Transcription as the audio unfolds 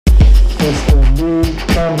deep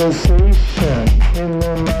conversation,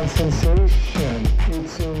 inner mind sensation.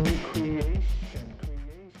 It's a new creation.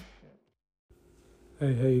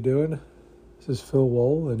 Hey, how you doing? This is Phil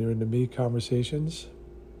Wohl, and you're in the Me Conversations.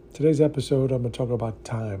 Today's episode, I'm going to talk about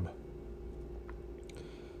time.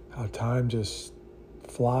 How time just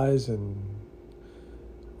flies, and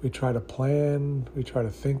we try to plan, we try to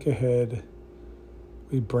think ahead,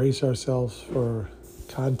 we brace ourselves for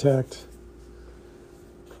contact,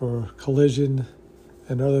 for collision,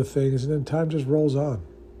 and other things, and then time just rolls on.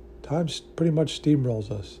 Time pretty much steamrolls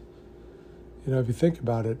us. You know, if you think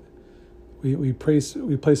about it, we place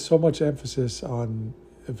so much emphasis on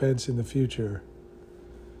events in the future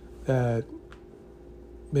that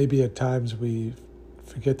maybe at times we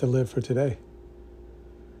forget to live for today.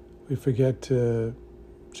 We forget to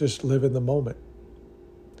just live in the moment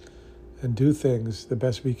and do things the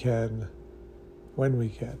best we can when we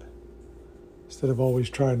can, instead of always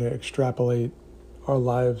trying to extrapolate our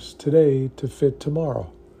lives today to fit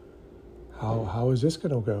tomorrow. How is this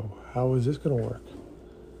going to go? How is this going to work?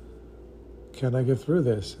 Can I get through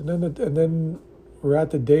this? And then we're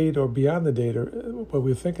at the date or beyond the date or what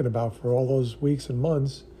we're thinking about for all those weeks and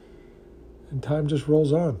months, and time just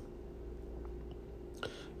rolls on.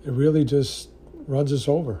 It really just runs us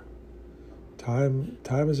over. Time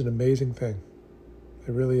is an amazing thing.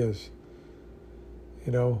 It really is.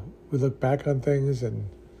 You know, we look back on things and,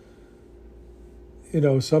 you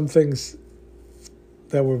know, some things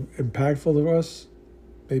that were impactful to us,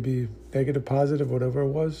 maybe negative, positive, whatever it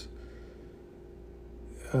was,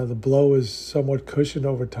 the blow is somewhat cushioned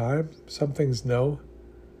over time. Some things no.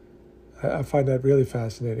 I find that really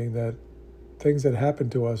fascinating, that things that happen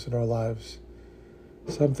to us in our lives,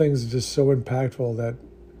 some things are just so impactful that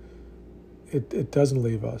it doesn't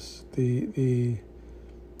leave us. The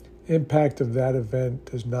impact of that event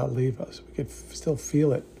does not leave us. We could still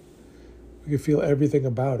feel it. We could feel everything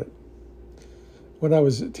about it. When I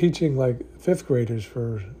was teaching like fifth graders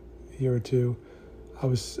for a year or two, I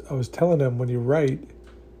was telling them, when you write,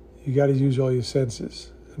 you got to use all your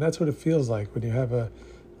senses. And that's what it feels like when you have a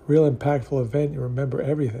real impactful event. You remember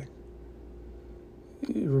everything.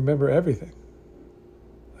 You remember everything.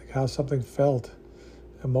 Like how something felt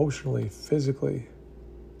emotionally, physically,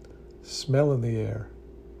 smell in the air,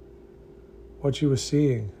 what you were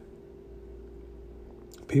seeing,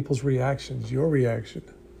 people's reactions, your reaction.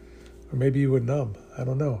 Or maybe you were numb. I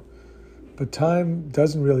don't know. But time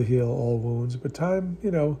doesn't really heal all wounds. But time,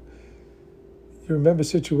 you know, you remember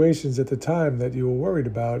situations at the time that you were worried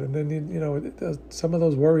about, and then, you know, some of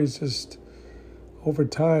those worries just, over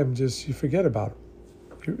time, just you forget about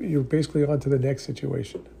them. You're basically on to the next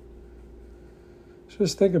situation. So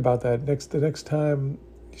just think about that. The next time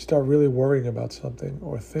you start really worrying about something,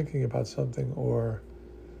 or thinking about something, or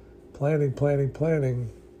planning,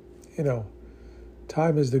 you know,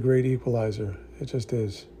 time is the great equalizer. It just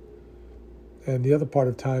is. And the other part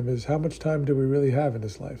of time is, how much time do we really have in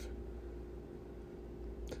this life?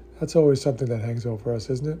 That's always something that hangs over us,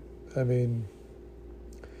 isn't it? I mean,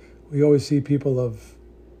 we always see people of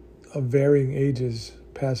varying ages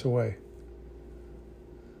pass away.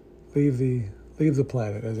 Leave the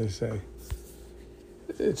planet, as they say.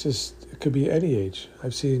 It could be any age.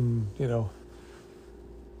 I've seen, you know,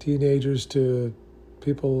 teenagers to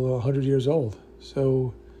people 100 years old.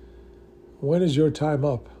 So when is your time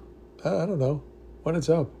up? I don't know. When it's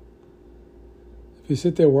up. If you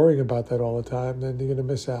sit there worrying about that all the time, then you're going to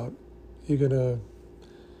miss out. You're going to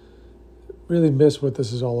really miss what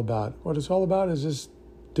this is all about. What it's all about is just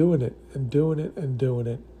doing it and doing it and doing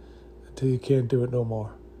it until you can't do it no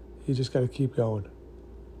more. You just got to keep going.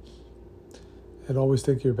 And always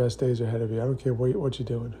think your best days are ahead of you. I don't care what you're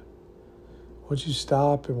doing. Once you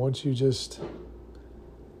stop and once you just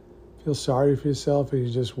feel sorry for yourself and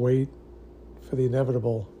you just wait for the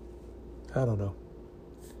inevitable, I don't know.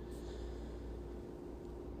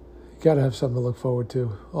 You got to have something to look forward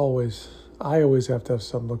to, always. I always have to have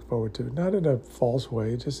something to look forward to. Not in a false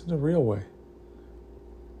way, just in a real way.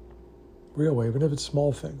 Real way, even if it's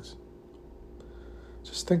small things.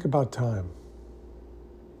 Just think about time.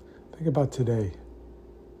 Think about today.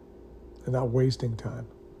 And not wasting time.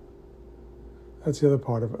 That's the other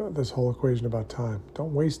part of this whole equation about time.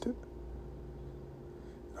 Don't waste it.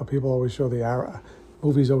 Now, people always show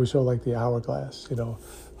movies always show like the hourglass, you know,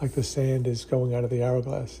 like the sand is going out of the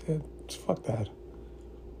hourglass. Yeah, fuck that.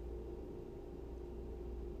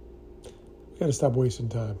 We got to stop wasting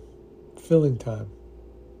time, filling time.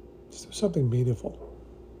 Just do something meaningful.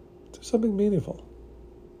 Do something meaningful.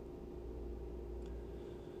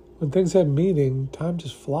 When things have meaning, time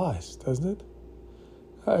just flies, doesn't it?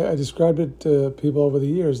 I described it to people over the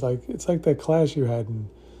years, like it's like that class you had in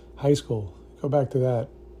high school. Go back to that.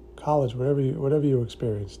 College, whatever you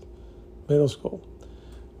experienced. Middle school.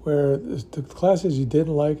 Where the classes you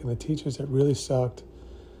didn't like and the teachers that really sucked,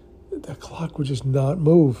 the clock would just not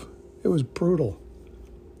move. It was brutal.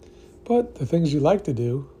 But the things you liked to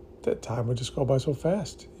do, that time would just go by so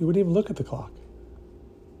fast. You wouldn't even look at the clock.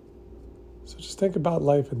 So just think about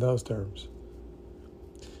life in those terms.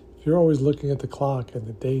 If you're always looking at the clock and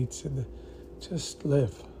the dates, just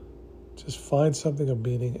live. Just find something of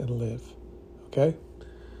meaning and live. Okay?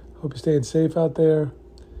 Hope you're staying safe out there.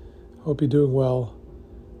 Hope you're doing well.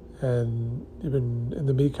 And you've been in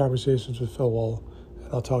the Meet Conversations with Phil Wall.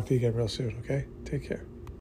 And I'll talk to you again real soon, okay? Take care.